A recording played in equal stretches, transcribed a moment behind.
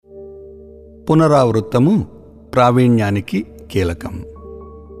పునరావృత్తము ప్రావీణ్యానికి కీలకం.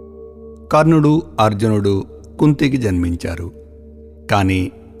 కర్ణుడు, అర్జునుడు కుంతికి జన్మించారు, కానీ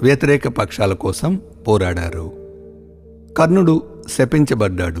వ్యతిరేక పక్షాల కోసం పోరాడారు. కర్ణుడు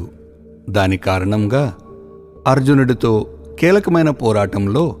శపించబడ్డాడు. దాని కారణంగా అర్జునుడితో కీలకమైన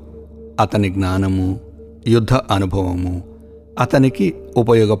పోరాటంలో అతని జ్ఞానము, యుద్ధ అనుభవము అతనికి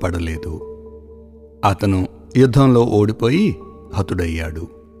ఉపయోగపడలేదు. అతను యుద్ధంలో ఓడిపోయి హతుడయ్యాడు.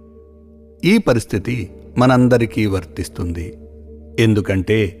 ఈ పరిస్థితి మనందరికీ వర్తిస్తుంది.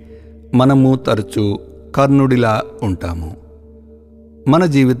 ఎందుకంటే మనము తరచూ కర్ణుడిలా ఉంటాము. మన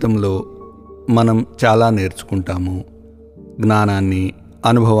జీవితంలో మనం చాలా నేర్చుకుంటాము, జ్ఞానాన్ని,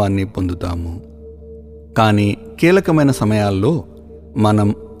 అనుభవాన్ని పొందుతాము. కానీ కీలకమైన సమయాల్లో మనం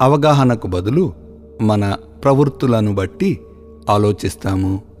అవగాహనకు బదులు మన ప్రవృత్తులను బట్టి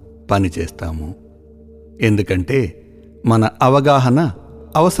ఆలోచిస్తాము, పనిచేస్తాము. ఎందుకంటే మన అవగాహన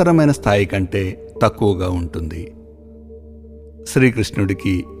అవసరమైన స్థాయి కంటే తక్కువగా ఉంటుంది.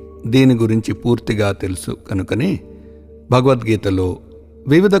 శ్రీకృష్ణుడికి దీని గురించి పూర్తిగా తెలుసు కనుకనే భగవద్గీతలో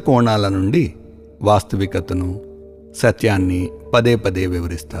వివిధ కోణాల నుండి వాస్తవికతను, సత్యాన్ని పదే పదే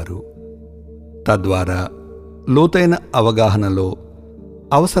వివరిస్తారు. తద్వారా లోతైన అవగాహనలో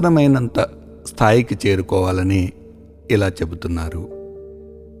అవసరమైనంత స్థాయికి చేరుకోవాలని ఇలా చెబుతున్నారు.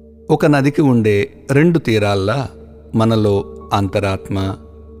 ఒక నదికి ఉండే 2 తీరాల్లా మనలో అంతరాత్మ,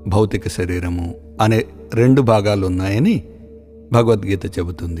 భౌతిక శరీరము అనే 2 భాగాలున్నాయని భగవద్గీత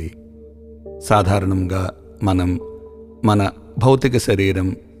చెబుతుంది. సాధారణంగా మనం మన భౌతిక శరీరం,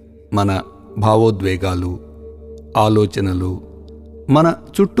 మన భావోద్వేగాలు, ఆలోచనలు, మన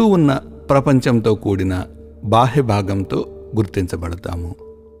చుట్టూ ఉన్న ప్రపంచంతో కూడిన బాహ్య భాగంతో గుర్తించబడతాము.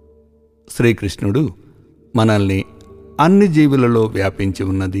 శ్రీకృష్ణుడు మనల్ని అన్ని జీవులలో వ్యాపించి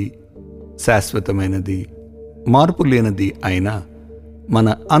ఉన్నది, శాశ్వతమైనది, మార్పు లేనిది అయిన మన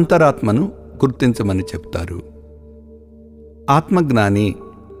అంతరాత్మను గుర్తించమని చెప్తారు. ఆత్మజ్ఞాని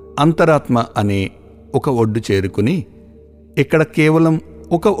అంతరాత్మ అనే ఒక ఒడ్డు చేరుకుని ఇక్కడ కేవలం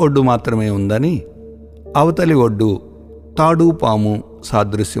ఒక ఒడ్డు మాత్రమే ఉందని, అవతలి ఒడ్డు తాడు పాము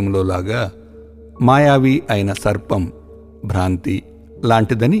సాదృశ్యంలో లాగా మాయావి అయిన సర్పం, భ్రాంతి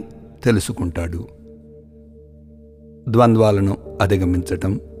లాంటిదని తెలుసుకుంటాడు. ద్వంద్వాలను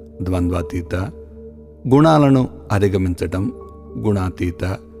అధిగమించటం ద్వంద్వాతీత, గుణాలను అధిగమించటం గుణాతీత,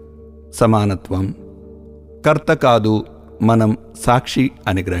 సమానత్వం, కర్త కాదు మనం సాక్షి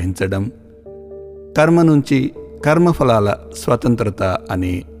అని గ్రహించడం, కర్మ నుంచి కర్మఫలాల స్వతంత్రత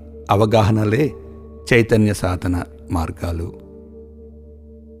అనే అవగాహనలే చైతన్య సాధన మార్గాలు.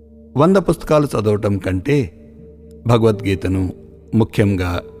 100 పుస్తకాలు చదవటం కంటే భగవద్గీతను,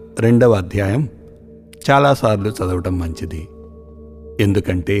 ముఖ్యంగా 2వ అధ్యాయం చాలాసార్లు చదవటం మంచిది.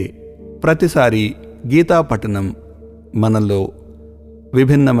 ఎందుకంటే ప్రతిసారి గీతా పఠనం మనలో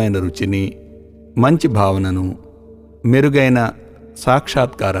విభిన్నమైన రుచిని, మంచి భావనను, మెరుగైన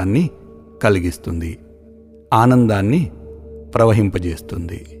సాక్షాత్కారాన్ని కలిగిస్తుంది, ఆనందాన్ని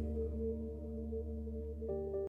ప్రవహింపజేస్తుంది.